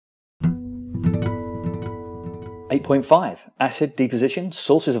8.5. Acid deposition,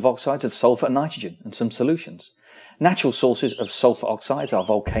 sources of oxides of sulfur and nitrogen, and some solutions. Natural sources of sulfur oxides are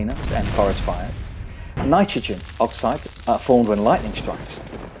volcanoes and forest fires. Nitrogen oxides are formed when lightning strikes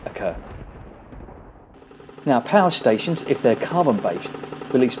occur. Now, power stations, if they're carbon-based,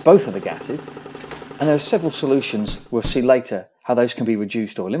 release both of the gases, and there are several solutions. We'll see later how those can be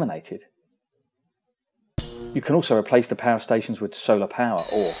reduced or eliminated. You can also replace the power stations with solar power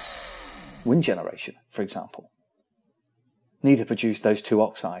or wind generation, for example. Neither produce those two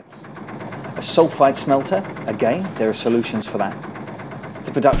oxides. A sulfide smelter, again, there are solutions for that.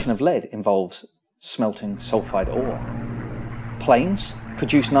 The production of lead involves smelting sulfide ore. Planes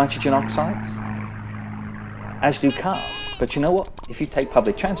produce nitrogen oxides, as do cars. But you know what? If you take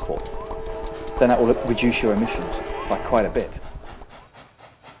public transport, then that will reduce your emissions by quite a bit.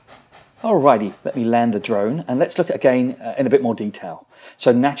 Alrighty, let me land the drone and let's look at again in a bit more detail.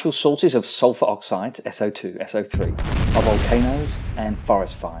 So natural sources of sulfur oxides, SO2, SO3, are volcanoes and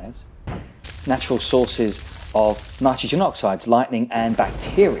forest fires. Natural sources of nitrogen oxides, lightning and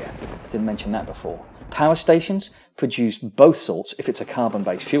bacteria. Didn't mention that before. Power stations produce both sorts if it's a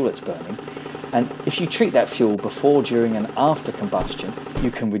carbon-based fuel that's burning. And if you treat that fuel before, during and after combustion, you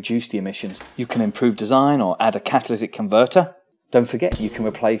can reduce the emissions. You can improve design or add a catalytic converter. Don't forget, you can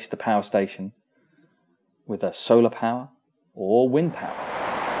replace the power station with a solar power or wind power,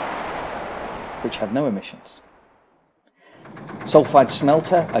 which have no emissions. Sulfide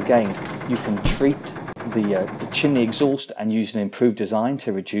smelter, again, you can treat the chimney exhaust and use an improved design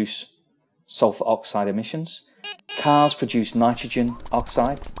to reduce sulfur oxide emissions. Cars produce nitrogen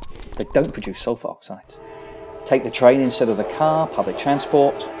oxides. They don't produce sulfur oxides. Take the train instead of the car, public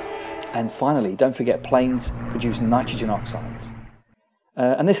transport. And finally, don't forget, planes produce nitrogen oxides.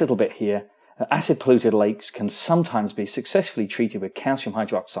 And this little bit here, acid polluted lakes can sometimes be successfully treated with calcium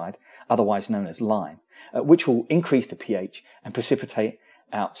hydroxide, otherwise known as lime, which will increase the pH and precipitate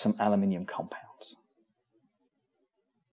out some aluminium compounds.